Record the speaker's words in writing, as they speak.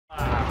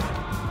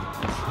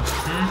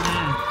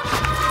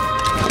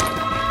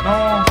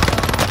No.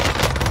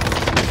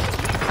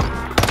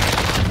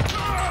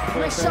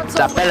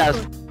 La pelas.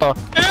 Oh.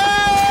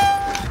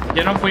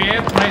 Yo no fui,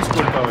 una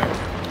disculpa, güey.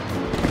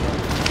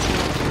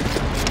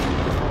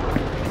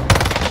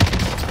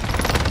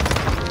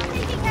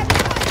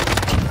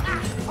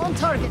 On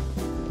target.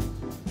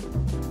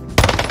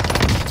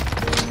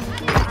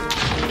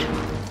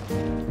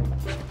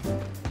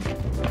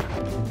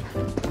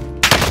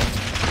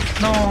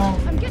 No.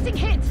 I'm getting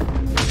hit.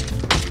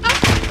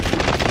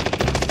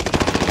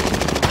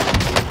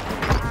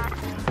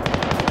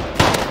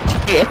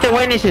 Este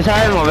güey ni se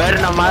sabe mover,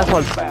 nomás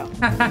golpea.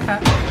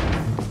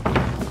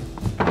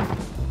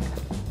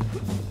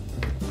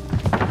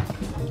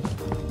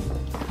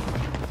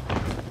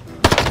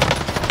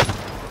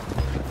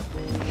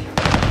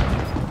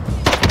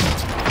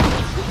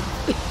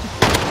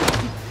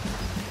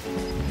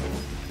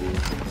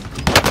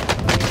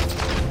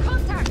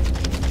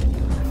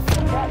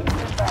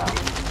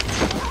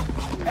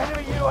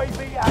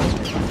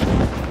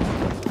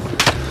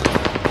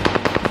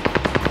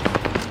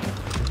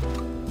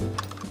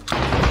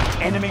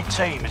 Enemy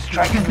team is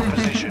tracking your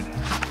position.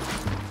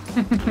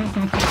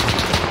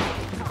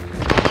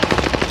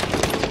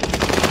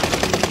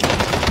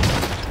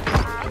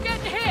 I'm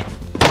getting hit.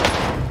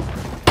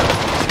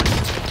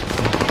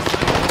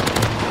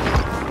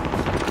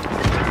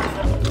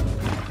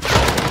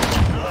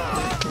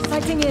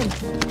 Sighting in.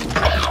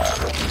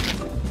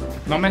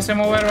 No me sé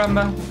mover,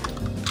 banda.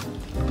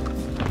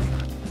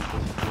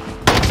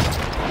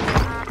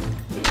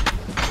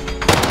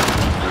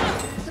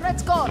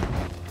 Threat's gone.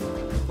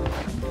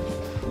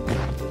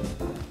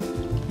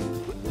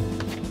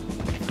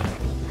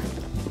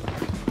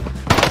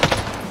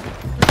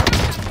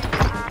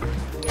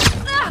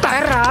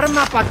 Perra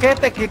arma, ¿pa' qué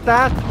te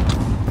quitas?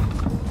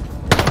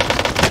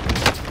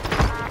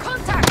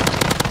 Contact.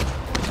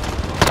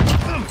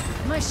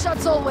 My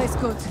shot's always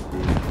good.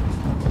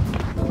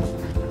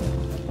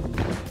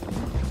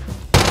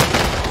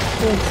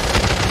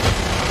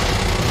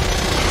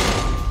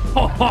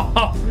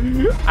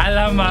 A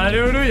la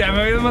madre, bro, ya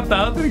me habías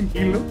matado,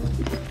 tranquilo.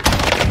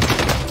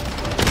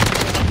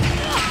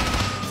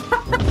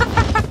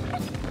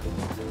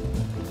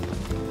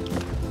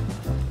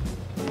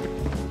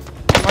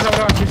 Hola,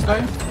 bro, aquí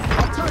estoy.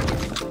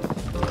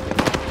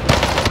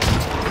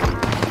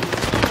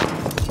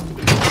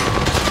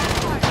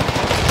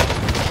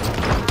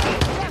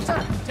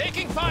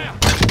 Taking fire.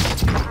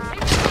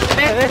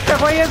 Este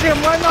güey es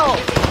bien bueno.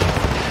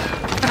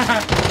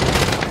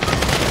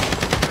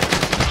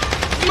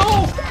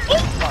 ¡No!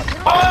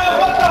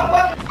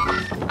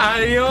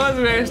 Adiós,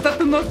 güey. Esta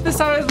tú no te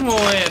sabes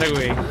mover,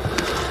 güey.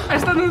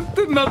 Esta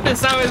tú no te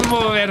sabes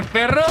mover,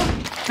 perro.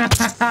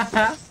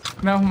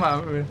 No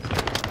mames.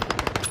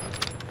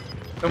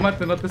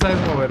 Tómate, no te sabes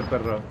mover,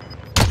 perro.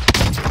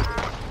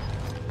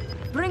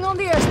 Bring on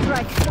the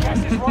airstrike. Gas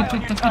is right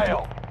on your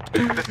tail.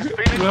 This is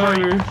Phoenix No,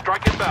 3. güey.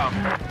 Strike inbound.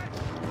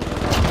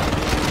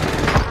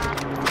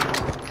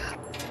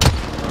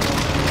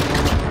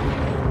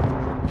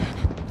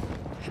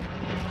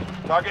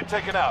 Target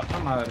taken out. La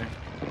madre.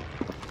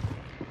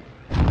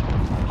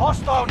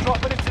 Hostile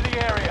dropping into the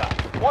area.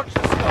 Watch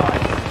the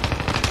skies.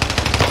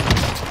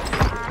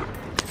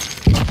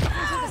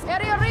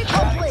 Area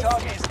recon, Enemy please.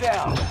 target is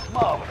down.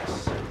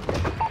 Marvelous.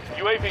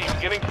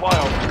 UAV getting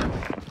flyover.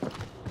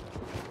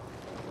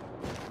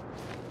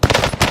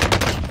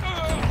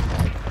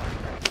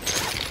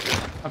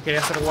 Ok,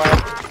 hacer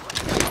wild.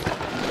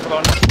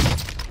 Perdón.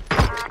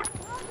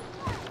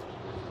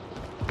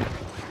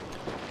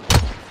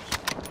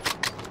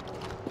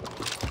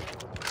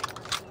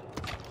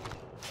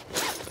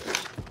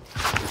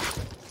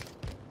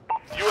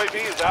 UAV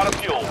is out of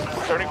fuel.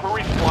 Returning for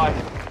resupply.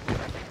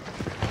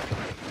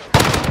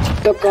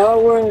 Tocaba,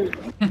 güey.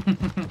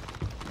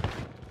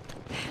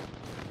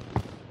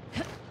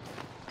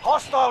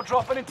 Hostile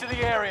dropping into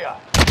the area.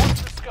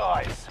 Watch the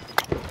skies.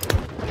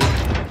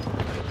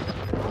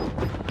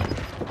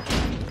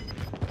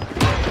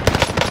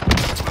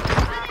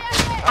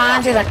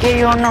 Antes de aquí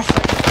hay uno.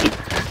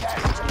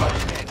 Gas is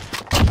closing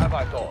in. Have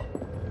I thought?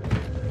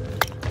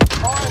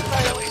 Fire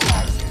sale is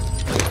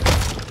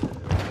active.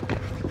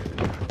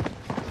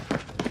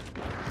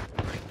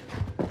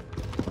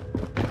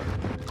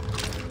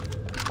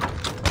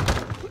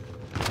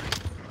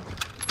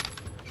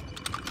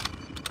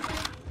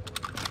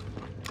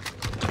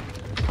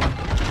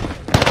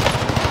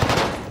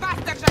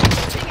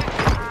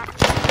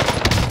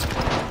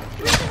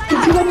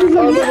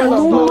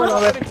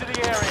 Dropping into the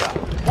area.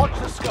 Watch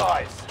the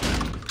skies.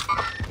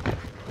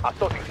 I'm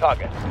talking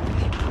target.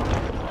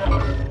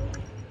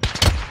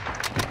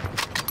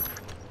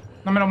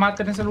 No me lo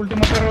maten, es el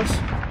último, perros.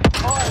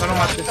 No lo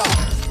mates.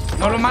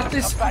 No lo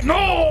mates.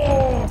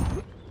 ¡No!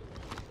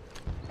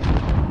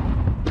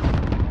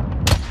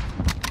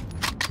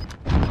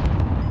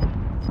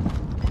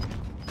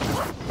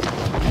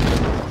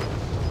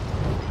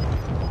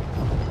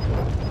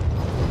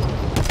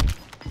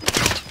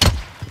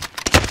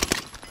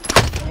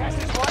 Gas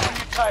is right on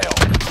your tail.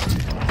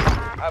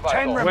 Have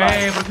I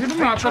Güey, thought? ¿por qué no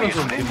me matan los Victory is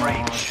within últimos?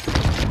 reach.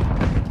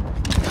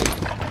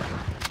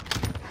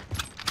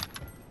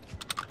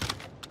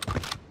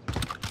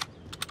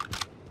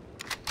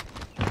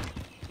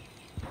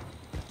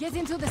 Get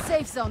into the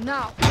safe zone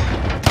now.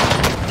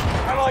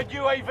 Allied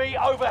UAV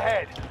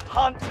overhead.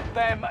 Hunt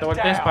them Te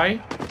voltees down. pa'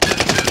 ahí.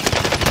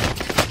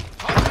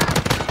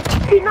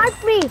 He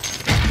knifed me.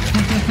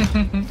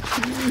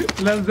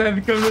 Las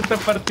deadcoms de esta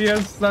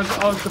partida son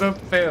otro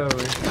pedo,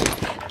 güey.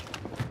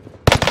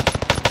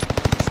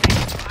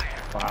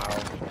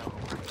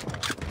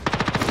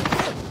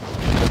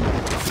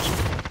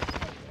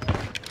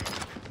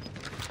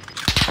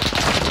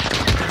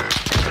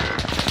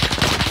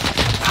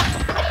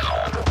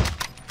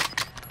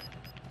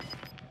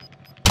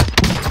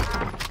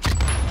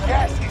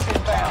 Gas is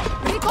inbound.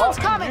 Recon's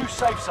Marking coming. new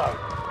safe zone.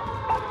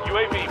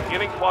 UAV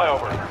beginning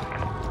flyover.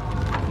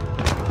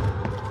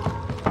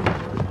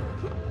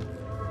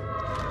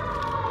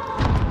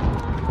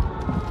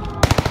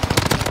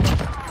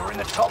 You're in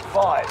the top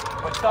 5,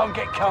 but don't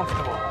get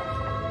comfortable.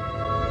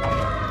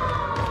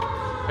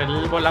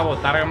 La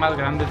botarga más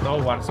grande de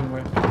todo Warzone,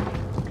 güey. No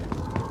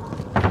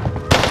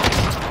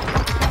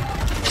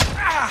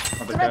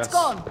te Threat's creas.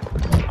 gone.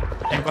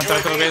 Encontré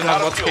otros güeyes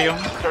más bots que yo.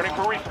 Starting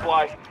for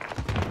resupply.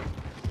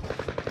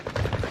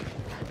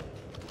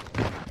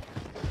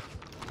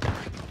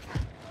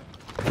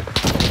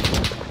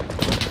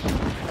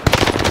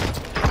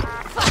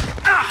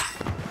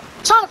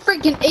 Can't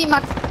freaking eat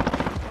my.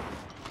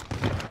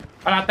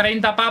 Para la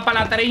 30, pa, para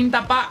la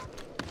 30, pa.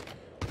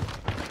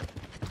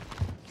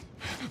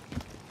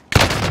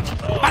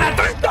 Para la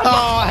 30, pa.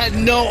 Oh, I had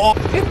no.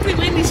 Este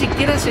güey ni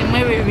siquiera se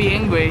mueve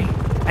bien, güey.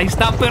 Ahí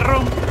está,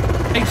 perro.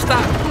 Ahí está.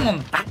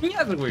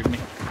 Montañas, güey.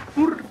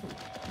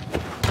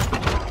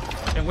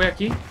 Ven, güey,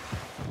 aquí.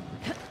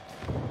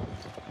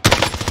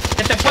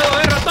 ¡Que te puedo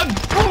ver, ratón!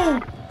 ¡Oh!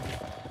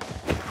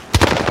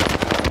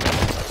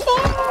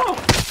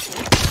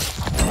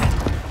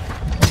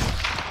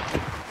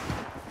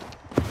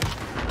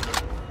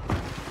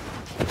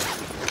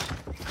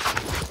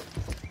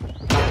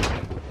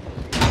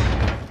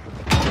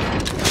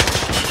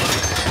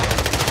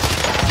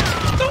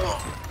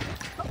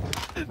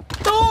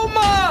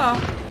 ¡Toma!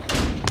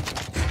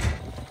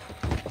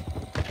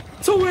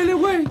 ¡Súbele,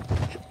 güey!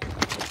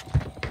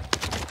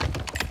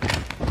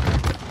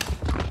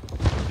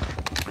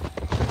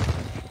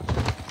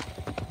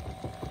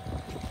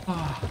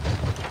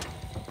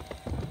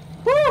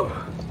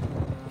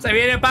 Se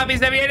viene, papi,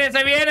 se viene,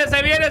 se viene,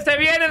 se viene, se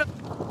viene.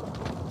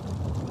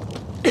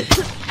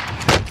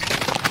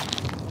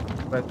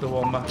 Fue tu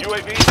bomba. UAV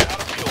out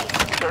of fuel.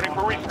 Starting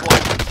for resupply.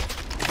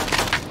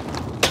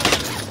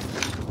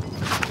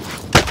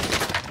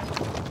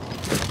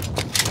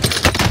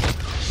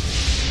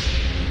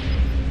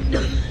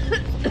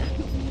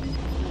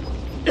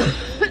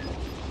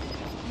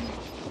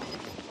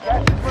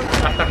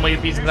 Va a estar muy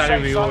difícil dar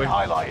el vivo, güey.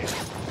 Highlighted.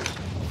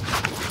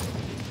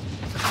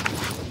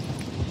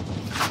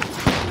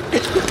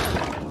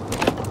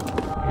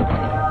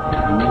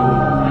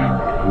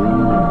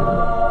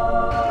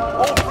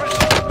 All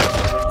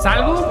prisoners.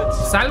 ¿Salgo?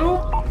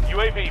 ¿Salgo?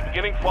 UAV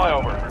beginning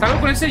flyover. ¿Salgo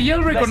con ese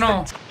jailbreak o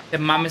no? Te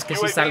mames que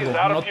sí salgo.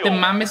 No te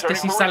mames que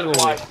sí salgo,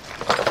 güey.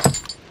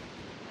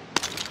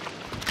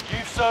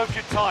 You've served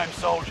your time,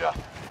 soldier.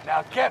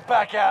 Now get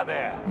back out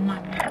there.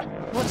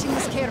 Watching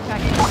this care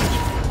package.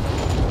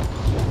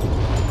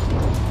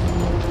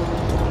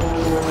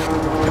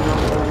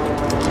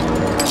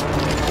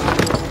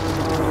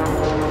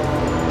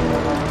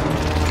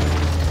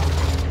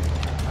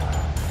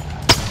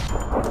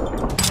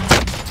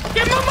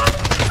 ¡Qué mamá!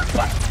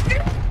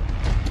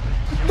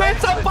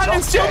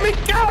 ¡Desapareció mi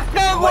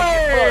caja,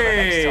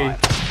 güey!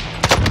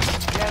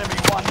 The enemy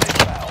won this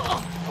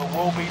battle, but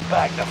we'll be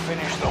back to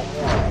finish the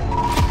war.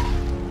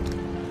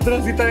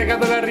 Transita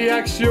dejando la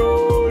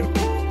reaction.